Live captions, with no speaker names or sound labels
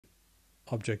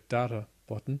object data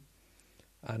button,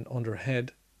 and under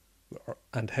head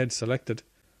and head selected,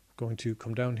 I'm going to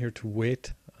come down here to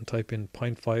weight and type in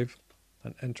 0.5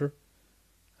 and enter,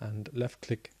 and left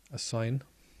click assign.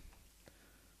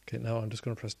 Okay, now I'm just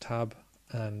going to press tab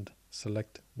and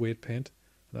select weight paint,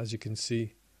 and as you can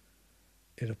see,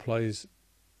 it applies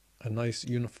a nice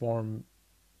uniform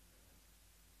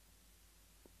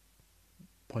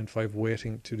 0.5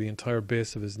 weighting to the entire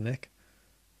base of his neck.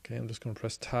 Okay, I'm just going to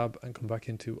press tab and come back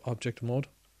into object mode,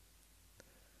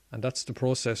 and that's the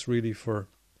process really for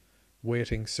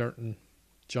weighting certain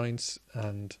joints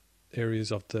and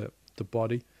areas of the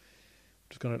body. I'm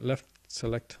just going to left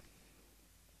select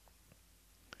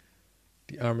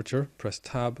the armature, press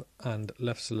tab and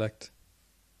left select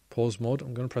pose mode.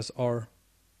 I'm going to press R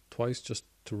twice just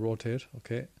to rotate.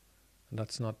 Okay, and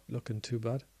that's not looking too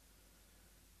bad.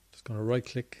 Just going to right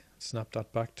click, snap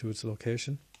that back to its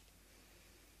location.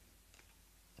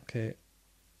 Okay,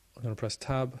 I'm going to press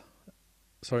tab,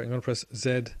 I'm going to press Z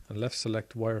and left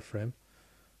select wireframe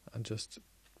and just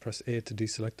press A to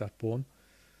deselect that bone.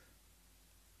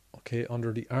 Okay,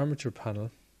 under the armature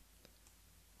panel,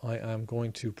 I am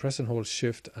going to press and hold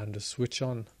shift and just switch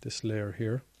on this layer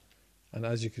here, and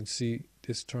as you can see,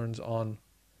 this turns on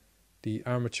the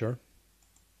armature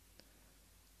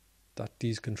that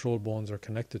these control bones are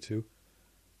connected to.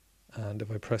 And if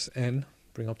I press N,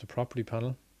 bring up the property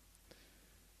panel,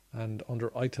 and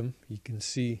under item you can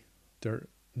see they're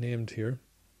named here,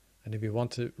 and if you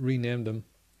want to rename them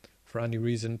for any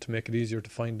reason to make it easier to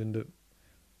find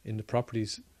in the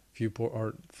properties viewport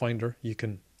or finder, you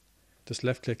can just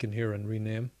left click in here and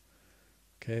rename.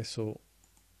 Okay, so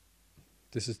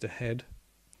this is the head,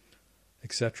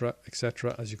 etc.,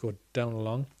 etc., as you go down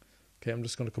along. Okay, I'm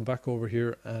just going to come back over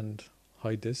here and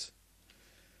hide this.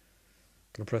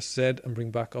 I'm going to press Z and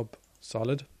bring back up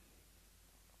solid.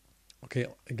 Okay,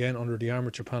 again under the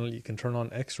armature panel you can turn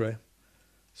on X-ray,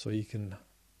 so you can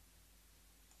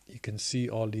see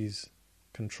all these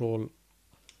control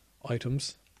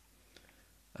items.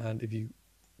 And if you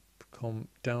come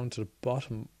down to the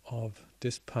bottom of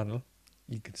this panel,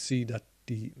 you can see that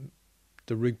the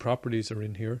rig properties are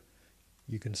in here.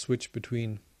 You can switch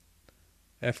between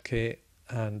FK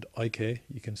and IK.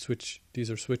 You can switch, these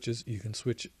are switches, you can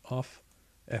switch off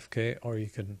FK or you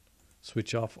can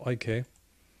switch off IK.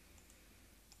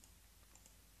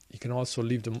 You can also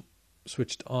leave them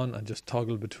switched on and just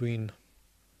toggle between.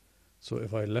 So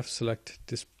if I left select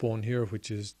this bone here, which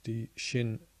is the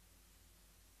shin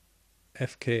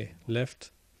FK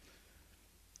left,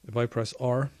 if I press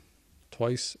R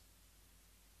twice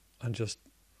and just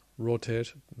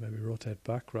rotate, maybe rotate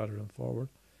back rather than forward.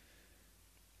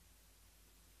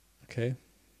 Okay,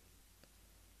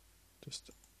 just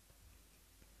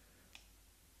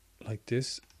like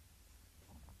this,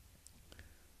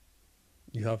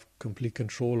 you have complete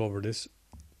control over this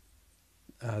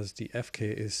as the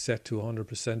FK is set to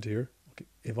 100% here. Okay.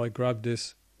 If I grab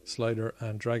this slider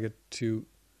and drag it to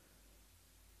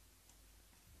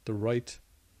the right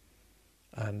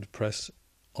and press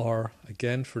R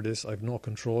again for this, I've no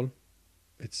control.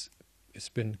 It's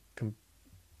been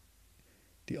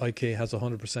the IK has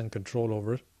 100% control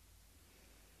over it.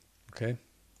 Okay.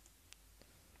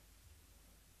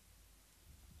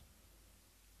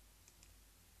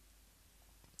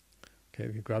 Okay,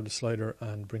 if you grab the slider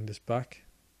and bring this back,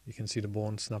 you can see the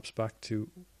bone snaps back to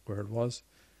where it was.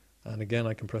 And again,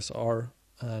 I can press R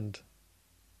and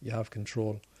you have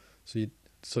control.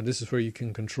 So this is where you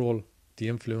can control the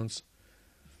influence,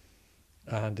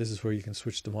 and this is where you can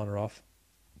switch them on or off.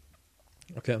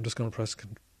 Okay, I'm just going to press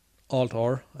Alt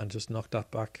R and just knock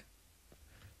that back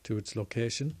to its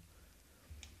location.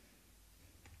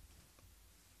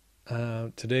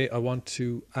 Today I want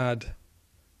to add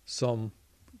some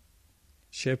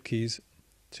shape keys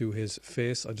to his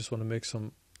face. I just want to make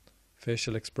some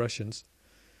facial expressions.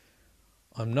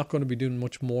 I'm not going to be doing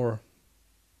much more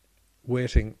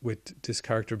weighting with this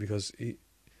character because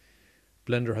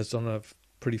Blender has done a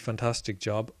pretty fantastic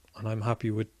job and I'm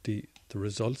happy with the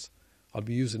results. I'll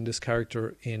be using this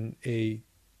character in a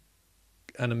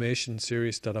animation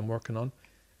series that I'm working on,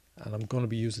 and I'm going to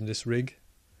be using this rig,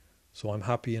 so I'm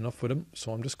happy enough with him.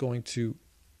 So I'm just going to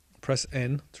press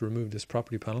N to remove this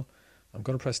property panel. I'm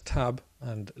going to press tab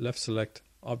and left select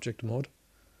object mode.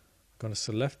 I'm going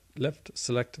to left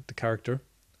select the character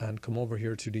and come over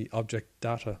here to the object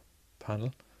data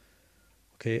panel.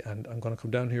 Okay, and I'm going to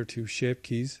come down here to shape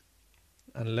keys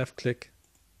and left click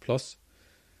plus,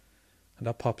 and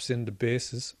that pops in the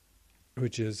bases,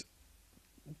 which is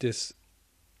this.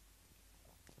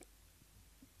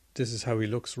 This is how he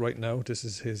looks right now. This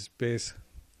is his base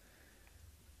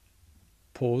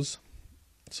pose.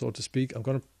 so to speak. I'm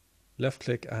going to left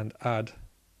click and add.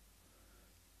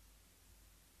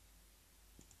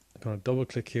 I'm going to double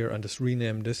click here and just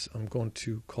rename this. I'm going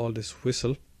to call this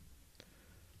whistle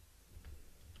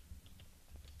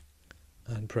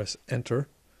and press enter.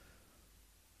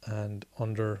 And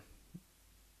under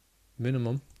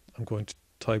minimum, I'm going to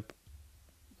type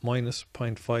minus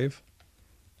 0.5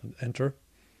 and enter.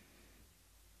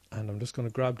 And I'm just going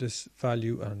to grab this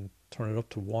value and turn it up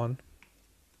to 1. I'm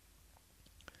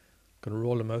going to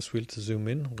roll the mouse wheel to zoom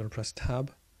in. I'm going to press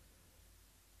tab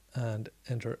and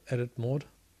enter edit mode.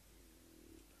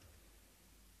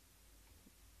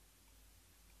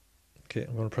 Okay,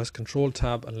 I'm going to press Control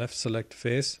Tab and left select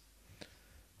face,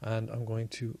 and I'm going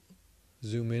to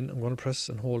zoom in. I'm going to press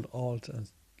and hold Alt and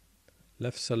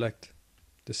left select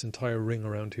this entire ring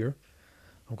around here.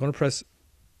 I'm going to press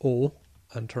O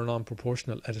and turn on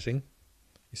proportional editing.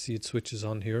 You see it switches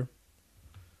on here.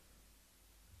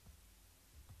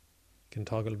 You can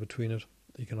toggle between it.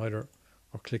 You can either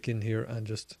or click in here and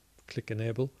just click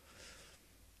enable.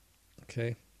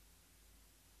 Okay.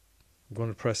 I'm going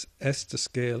to press S to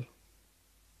scale,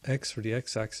 X for the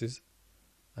X axis,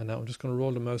 and now I'm just going to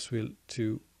roll the mouse wheel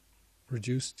to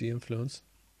reduce the influence.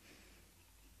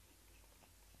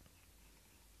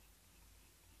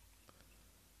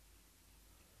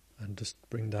 And just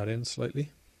bring that in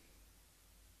slightly.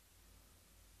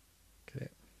 Okay.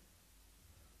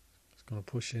 Just going to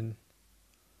push in,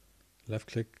 left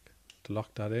click to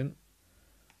lock that in. I'm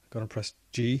going to press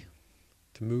G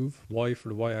to move, Y for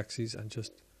the Y axis, and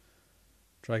just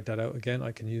drag that out again.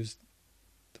 I can use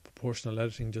the proportional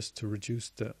editing just to reduce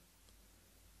the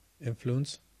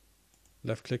influence.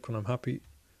 Left click when I'm happy.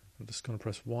 I'm just going to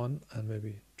press 1 and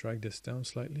maybe drag this down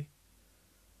slightly.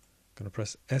 I'm going to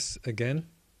press S again,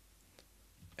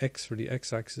 X for the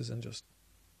X axis, and just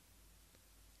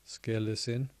scale this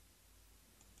in.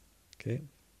 Okay,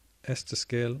 S to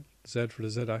scale, Z for the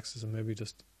Z axis, and maybe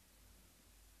just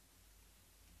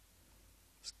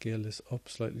scale this up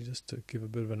slightly just to give a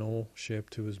bit of an O shape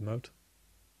to his mouth.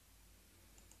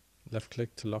 Left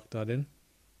click to lock that in.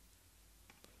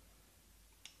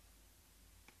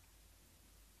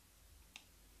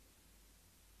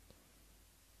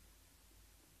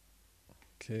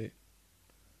 Okay,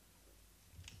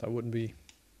 that wouldn't be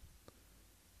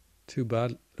too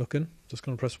bad looking. Just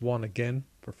going to press 1 again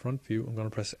for front view. I'm going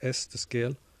to press S to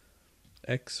scale,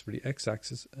 X for the X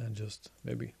axis, and just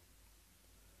maybe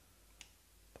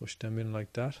push them in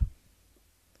like that.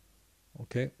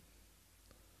 Okay,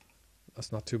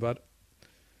 that's not too bad.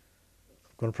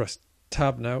 I'm going to press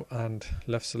tab now and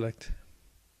left select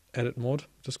edit mode.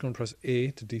 Just going to press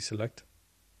A to deselect.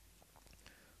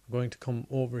 I'm going to come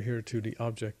over here to the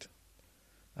object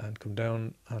and come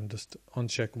down and just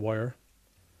uncheck wire.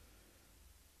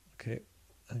 Okay,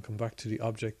 and come back to the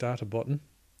object data button,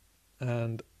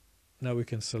 and now we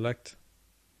can select,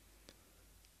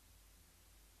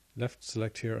 left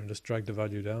select here and just drag the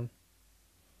value down.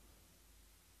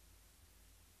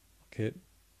 Okay,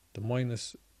 the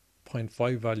minus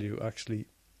 0.5 value actually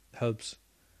helps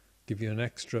give you an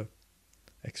extra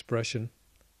expression.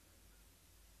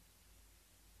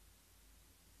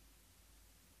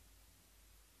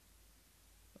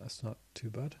 That's not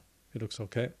too bad. It looks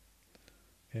okay.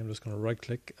 Okay, I'm just going to right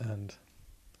click and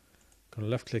going to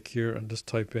left click here and just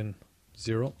type in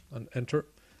 0 and enter,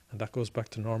 and that goes back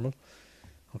to normal.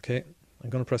 Okay, I'm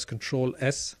going to press Control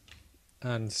S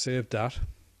and save that,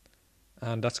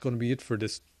 and that's going to be it for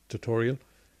this tutorial.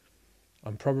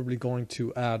 I'm probably going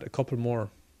to add a couple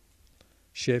more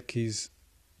shape keys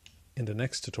in the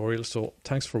next tutorial, so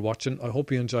thanks for watching. I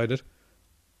hope you enjoyed it.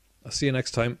 I'll see you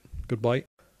next time. Goodbye.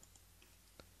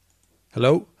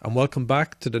 Hello and welcome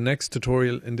back to the next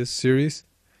tutorial in this series.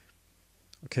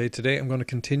 Okay, today I'm going to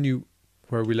continue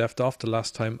where we left off the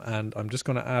last time, and I'm just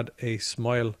going to add a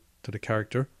smile to the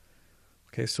character.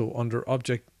 Okay, so under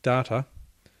object data,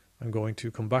 I'm going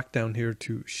to come back down here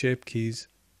to shape keys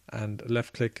and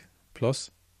left click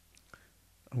plus.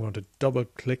 I'm going to double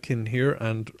click in here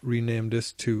and rename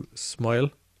this to smile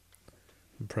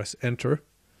and press enter,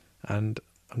 and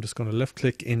I'm just going to left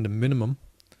click in the minimum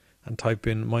and type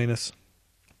in minus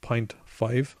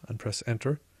 0.5 and press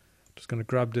enter. Just going to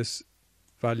grab this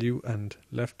value and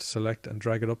left select and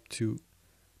drag it up to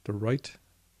the right,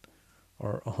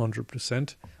 or 100%. I'm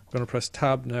going to press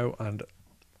tab now and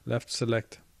left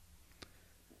select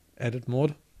edit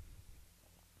mode.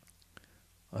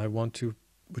 I want to,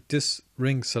 with this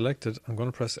ring selected, I'm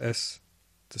going to press S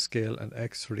to scale and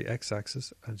X for the X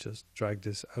axis and just drag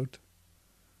this out.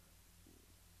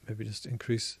 Maybe just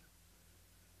increase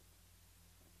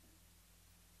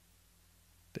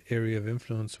the area of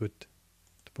influence with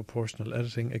the proportional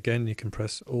editing. Again, you can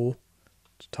press O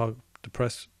to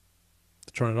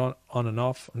turn it on and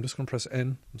off. I'm just going to press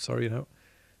N, I'm sorry now,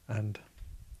 and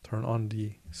turn on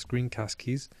the screencast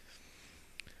keys.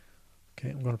 Okay,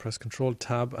 I'm going to press Control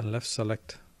Tab and left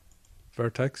select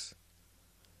vertex.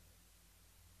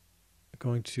 I'm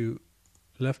going to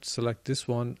left select this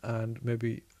one and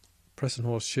maybe press and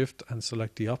hold Shift and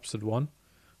select the opposite one.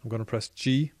 I'm going to press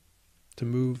G to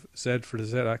move Z for the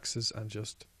Z axis and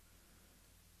just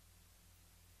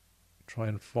try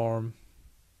and form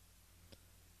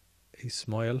a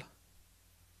smile.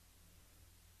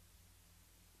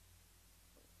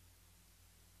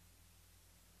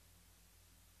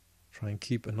 Try and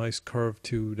keep a nice curve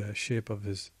to the shape of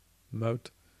his mouth.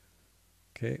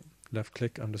 Okay, left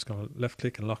click. I'm just going to left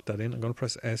click and lock that in. I'm going to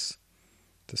press S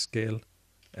to scale,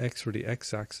 X for the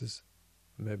X axis,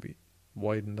 maybe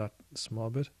widen that a small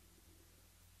bit.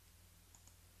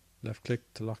 Left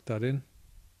click to lock that in.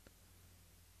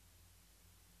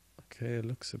 Okay,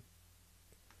 it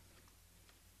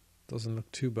doesn't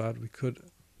look too bad. We could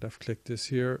left click this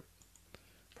here,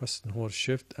 press and hold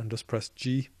Shift and just press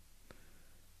G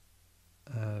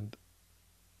and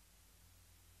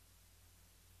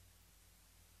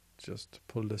just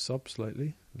pull this up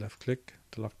slightly. Left click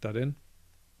to lock that in.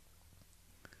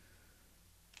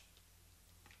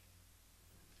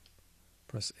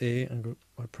 Press A and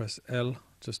I press L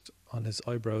just on his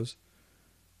eyebrows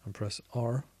and press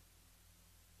R.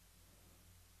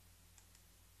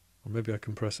 Or maybe I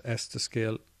can press S to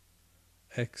scale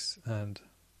X and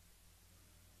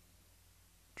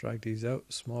drag these out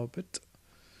a small bit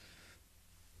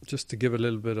just to give a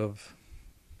little bit of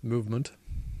movement.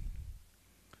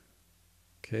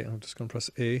 Okay, I'm just going to press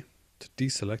A to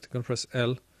deselect. I'm going to press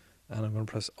L and I'm going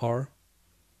to press R.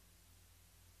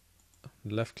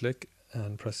 Left click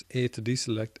and press A to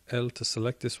deselect, L to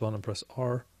select this one and press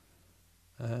R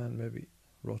and maybe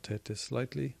rotate this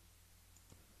slightly.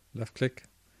 Left click.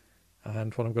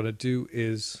 And what I'm going to do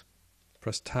is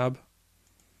press Tab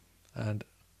and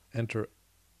enter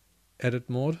edit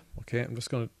mode. Okay, I'm just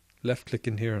going to left click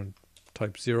in here and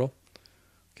type 0.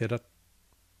 Okay, that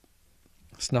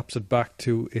snaps it back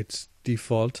to its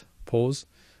default pose.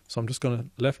 So I'm just going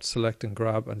to left select and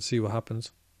grab and see what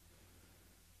happens.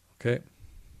 Okay.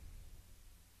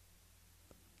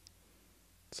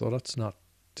 So that's not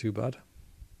too bad.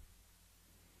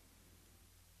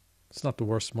 It's not the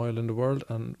worst smile in the world,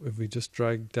 and if we just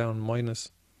drag down minus,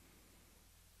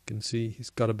 you can see he's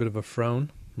got a bit of a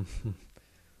frown.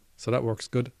 So that works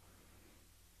good.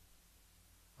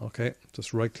 Okay,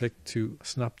 just right click to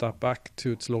snap that back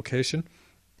to its location.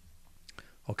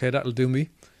 Okay, that'll do me.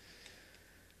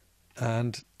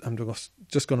 And I'm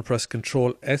just going to press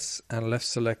Control S and left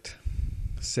select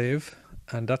save.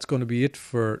 And that's going to be it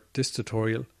for this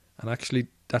tutorial. And actually,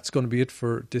 that's going to be it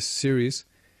for this series.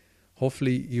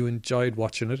 Hopefully you enjoyed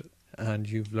watching it and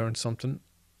you've learned something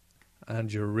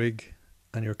and your rig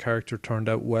and your character turned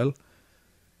out well.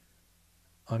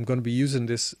 I'm going to be using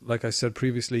this, like I said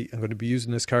previously, I'm going to be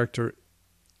using this character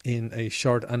in a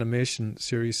short animation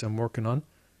series I'm working on,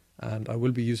 and I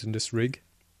will be using this rig.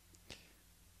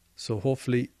 So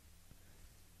hopefully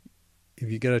if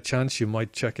you get a chance you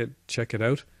might check it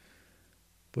out.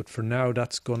 But for now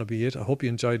that's going to be it. I hope you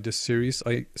enjoyed this series.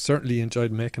 I certainly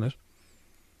enjoyed making it.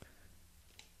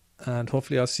 And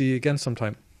hopefully I'll see you again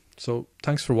sometime. So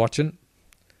thanks for watching.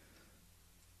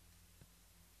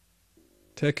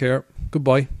 Take care.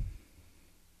 Goodbye.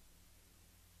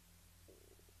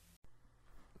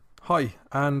 Hi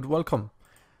and welcome.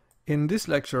 In this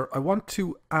lecture I want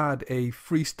to add a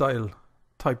freestyle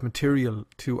type material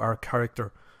to our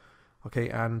character. Okay,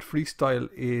 and freestyle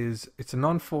it's a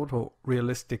non-photo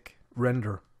realistic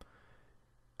render,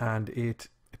 and it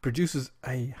produces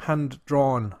a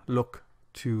hand-drawn look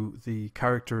to the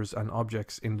characters and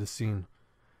objects in the scene,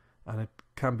 and it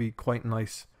can be quite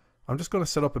nice. I'm just going to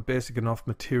set up a basic enough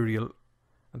material,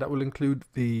 and that will include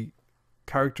the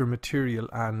character material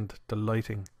and the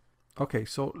lighting. Okay,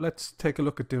 so let's take a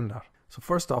look at doing that. So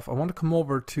first off, I want to come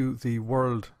over to the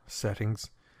world settings,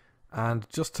 and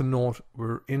just to note,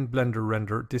 we're in Blender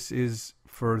Render. This is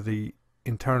for the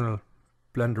internal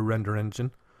Blender Render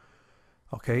engine.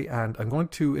 Okay, and I'm going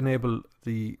to enable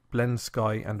the blend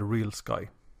sky and the real sky.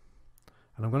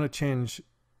 And I'm going to change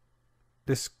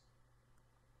this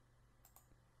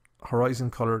horizon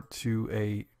color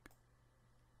to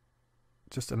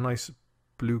just a nice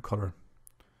blue color.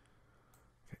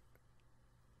 Okay.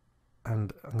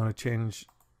 And I'm going to change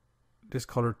this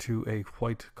color to a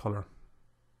white color.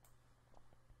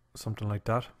 Something like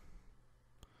that.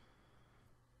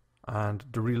 And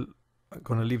I'm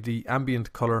going to leave the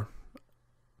ambient color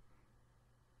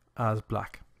as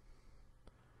black.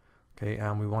 Okay,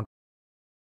 and we want